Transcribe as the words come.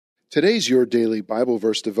Today's Your Daily Bible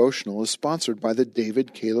Verse devotional is sponsored by the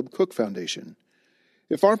David Caleb Cook Foundation.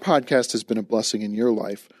 If our podcast has been a blessing in your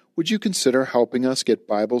life, would you consider helping us get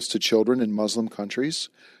Bibles to children in Muslim countries?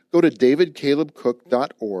 Go to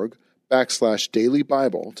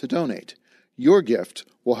davidcalebcook.org/dailybible to donate. Your gift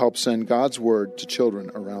will help send God's Word to children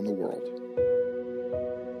around the world.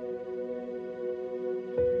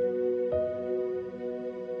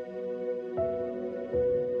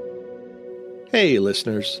 Hey,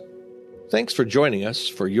 listeners. Thanks for joining us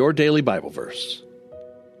for Your Daily Bible Verse.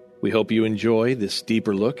 We hope you enjoy this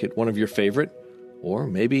deeper look at one of your favorite, or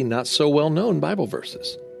maybe not so well-known Bible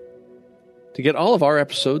verses. To get all of our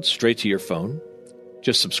episodes straight to your phone,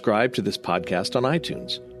 just subscribe to this podcast on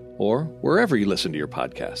iTunes, or wherever you listen to your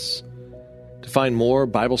podcasts. To find more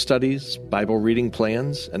Bible studies, Bible reading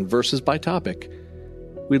plans, and verses by topic,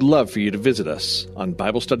 we'd love for you to visit us on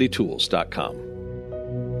BibleStudyTools.com.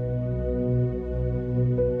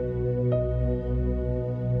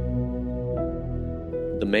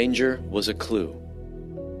 The Manger Was a Clue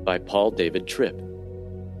by Paul David Tripp.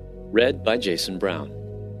 Read by Jason Brown.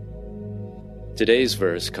 Today's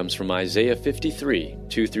verse comes from Isaiah 53,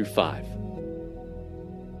 2-5.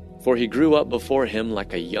 For he grew up before him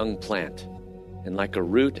like a young plant, and like a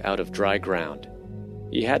root out of dry ground.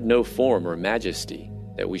 He had no form or majesty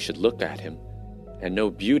that we should look at him, and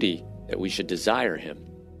no beauty that we should desire him.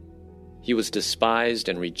 He was despised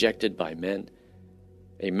and rejected by men,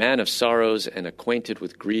 a man of sorrows and acquainted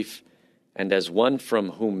with grief, and as one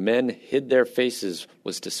from whom men hid their faces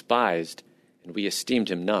was despised, and we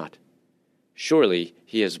esteemed him not. Surely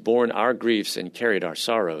he has borne our griefs and carried our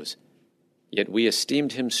sorrows. Yet we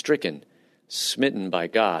esteemed him stricken, smitten by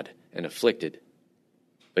God, and afflicted.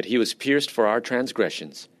 But he was pierced for our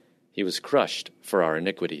transgressions, he was crushed for our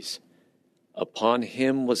iniquities. Upon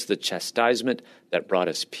him was the chastisement that brought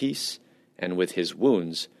us peace, and with his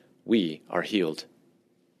wounds we are healed.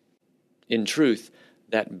 In truth,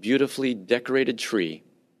 that beautifully decorated tree,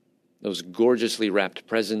 those gorgeously wrapped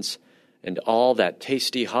presents, and all that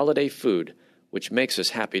tasty holiday food which makes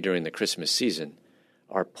us happy during the Christmas season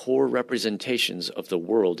are poor representations of the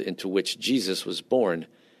world into which Jesus was born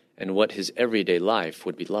and what his everyday life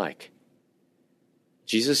would be like.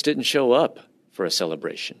 Jesus didn't show up for a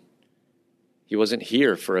celebration. He wasn't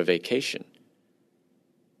here for a vacation.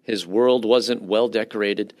 His world wasn't well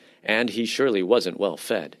decorated, and he surely wasn't well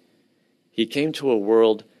fed. He came to a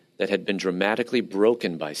world that had been dramatically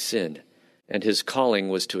broken by sin, and his calling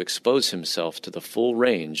was to expose himself to the full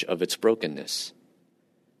range of its brokenness.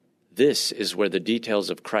 This is where the details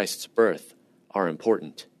of Christ's birth are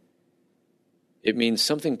important. It means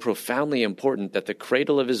something profoundly important that the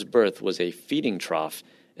cradle of his birth was a feeding trough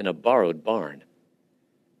in a borrowed barn.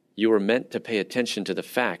 You were meant to pay attention to the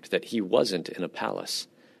fact that he wasn't in a palace,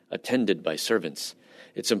 attended by servants.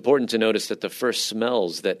 It's important to notice that the first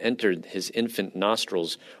smells that entered his infant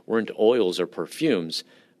nostrils weren't oils or perfumes,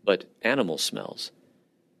 but animal smells.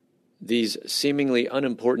 These seemingly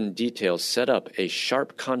unimportant details set up a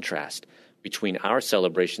sharp contrast between our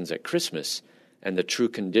celebrations at Christmas and the true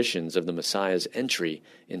conditions of the Messiah's entry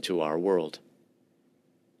into our world.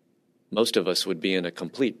 Most of us would be in a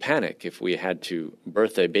complete panic if we had to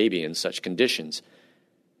birth a baby in such conditions,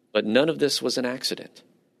 but none of this was an accident.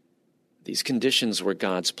 These conditions were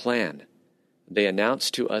God's plan. They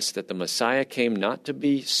announced to us that the Messiah came not to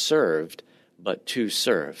be served, but to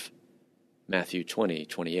serve. Matthew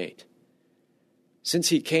 20:28. Since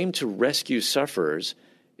he came to rescue sufferers,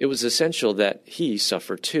 it was essential that he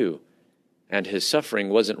suffer too. And his suffering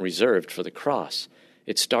wasn't reserved for the cross.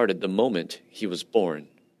 It started the moment he was born.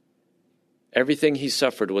 Everything he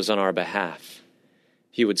suffered was on our behalf.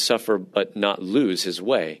 He would suffer but not lose his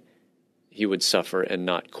way. He would suffer and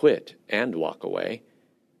not quit and walk away.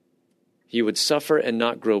 He would suffer and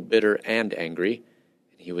not grow bitter and angry.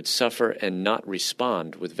 He would suffer and not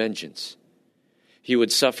respond with vengeance. He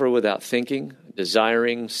would suffer without thinking,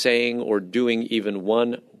 desiring, saying, or doing even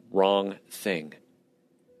one wrong thing.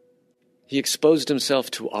 He exposed himself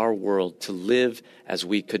to our world to live as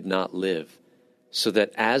we could not live, so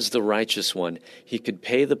that as the righteous one, he could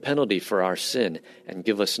pay the penalty for our sin and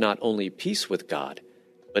give us not only peace with God,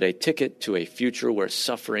 but a ticket to a future where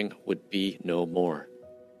suffering would be no more.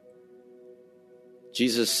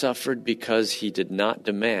 Jesus suffered because he did not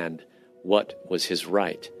demand what was his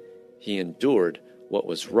right. He endured what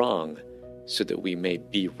was wrong so that we may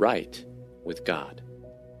be right with God.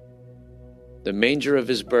 The manger of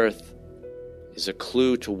his birth is a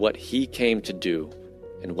clue to what he came to do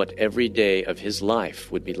and what every day of his life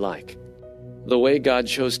would be like. The way God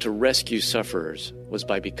chose to rescue sufferers was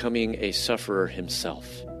by becoming a sufferer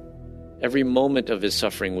himself. Every moment of his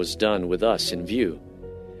suffering was done with us in view.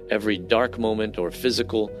 Every dark moment or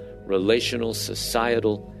physical, relational,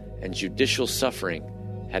 societal, and judicial suffering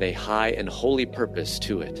had a high and holy purpose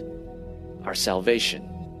to it: our salvation.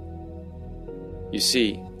 You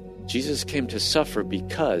see, Jesus came to suffer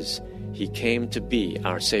because he came to be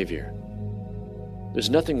our Savior. There's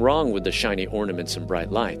nothing wrong with the shiny ornaments and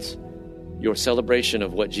bright lights. Your celebration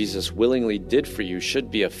of what Jesus willingly did for you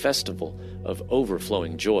should be a festival of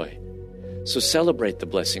overflowing joy. So celebrate the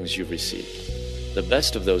blessings you've received, the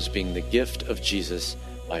best of those being the gift of Jesus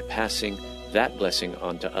by passing that blessing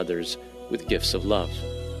on to others with gifts of love.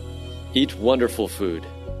 Eat wonderful food,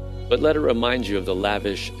 but let it remind you of the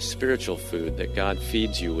lavish spiritual food that God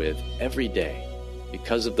feeds you with every day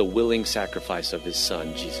because of the willing sacrifice of his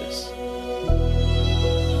Son, Jesus.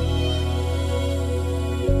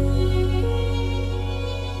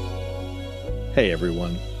 Hey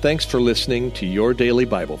everyone, thanks for listening to Your Daily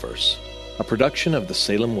Bible Verse, a production of the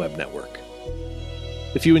Salem Web Network.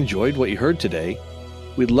 If you enjoyed what you heard today,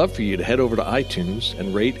 we'd love for you to head over to iTunes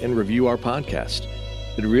and rate and review our podcast.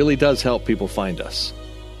 It really does help people find us.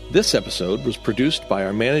 This episode was produced by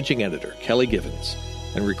our managing editor, Kelly Givens,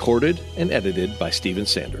 and recorded and edited by Stephen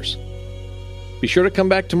Sanders. Be sure to come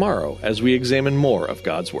back tomorrow as we examine more of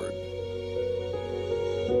God's Word.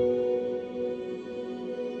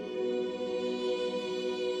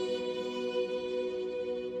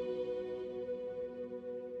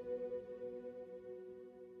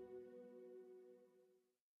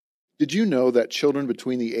 Did you know that children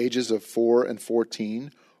between the ages of 4 and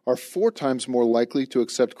 14 are 4 times more likely to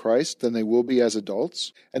accept Christ than they will be as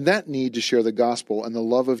adults? And that need to share the gospel and the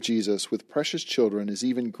love of Jesus with precious children is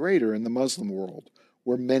even greater in the Muslim world,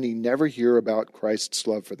 where many never hear about Christ's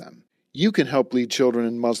love for them. You can help lead children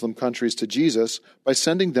in Muslim countries to Jesus by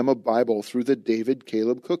sending them a Bible through the David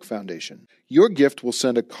Caleb Cook Foundation. Your gift will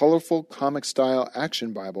send a colorful, comic-style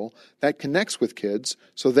action Bible that connects with kids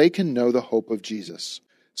so they can know the hope of Jesus.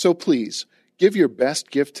 So please, give your best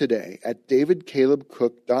gift today at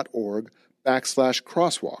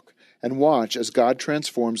davidcalebcook.org/crosswalk and watch as God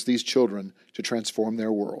transforms these children to transform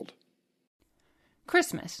their world.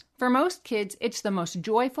 Christmas. For most kids, it's the most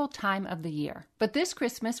joyful time of the year. But this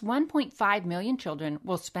Christmas, 1.5 million children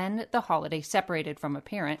will spend the holiday separated from a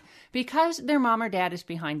parent because their mom or dad is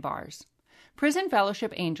behind bars. Prison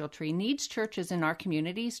Fellowship Angel Tree needs churches in our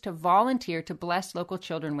communities to volunteer to bless local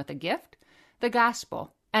children with a gift, the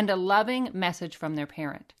gospel, and a loving message from their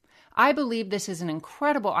parent. I believe this is an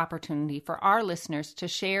incredible opportunity for our listeners to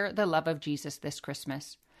share the love of Jesus this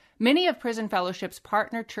Christmas. Many of Prison Fellowship's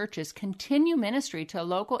partner churches continue ministry to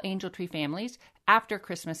local Angel Tree families after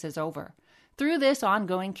Christmas is over. Through this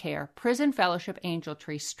ongoing care, Prison Fellowship Angel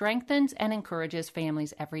Tree strengthens and encourages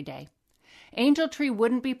families every day. Angel Tree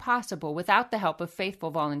wouldn't be possible without the help of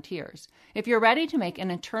faithful volunteers. If you're ready to make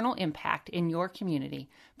an eternal impact in your community,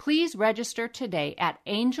 please register today at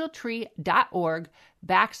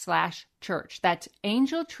angeltree.org/church. That's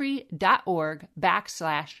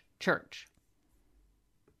angeltree.org/church.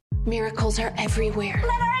 Miracles are everywhere.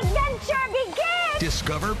 Let our adventure begin!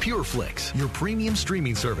 Discover PureFlix, your premium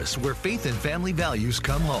streaming service where faith and family values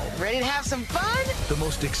come home. Ready to have some fun? The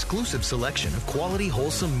most exclusive selection of quality,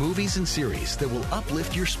 wholesome movies and series that will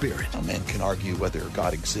uplift your spirit. A man can argue whether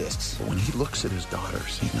God exists, but when he looks at his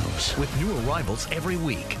daughters, he knows. With new arrivals every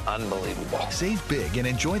week. Unbelievable. Save big and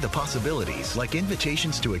enjoy the possibilities, like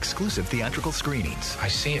invitations to exclusive theatrical screenings. I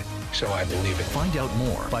see it, so I believe it. Find out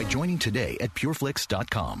more by joining today at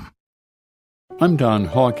pureflix.com. I'm Don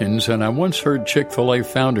Hawkins, and I once heard Chick-fil-A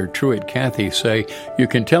founder Truett Cathy say, "You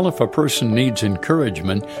can tell if a person needs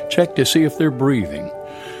encouragement, check to see if they're breathing."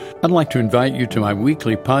 I'd like to invite you to my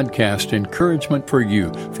weekly podcast, Encouragement for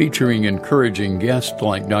You, featuring encouraging guests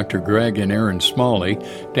like Dr. Greg and Aaron Smalley,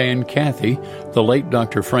 Dan Cathy, the late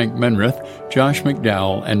Dr. Frank Menrith, Josh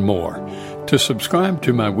McDowell, and more. To subscribe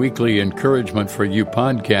to my weekly Encouragement for You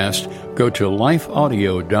podcast, go to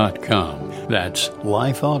lifeaudio.com. That's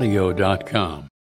lifeaudio.com.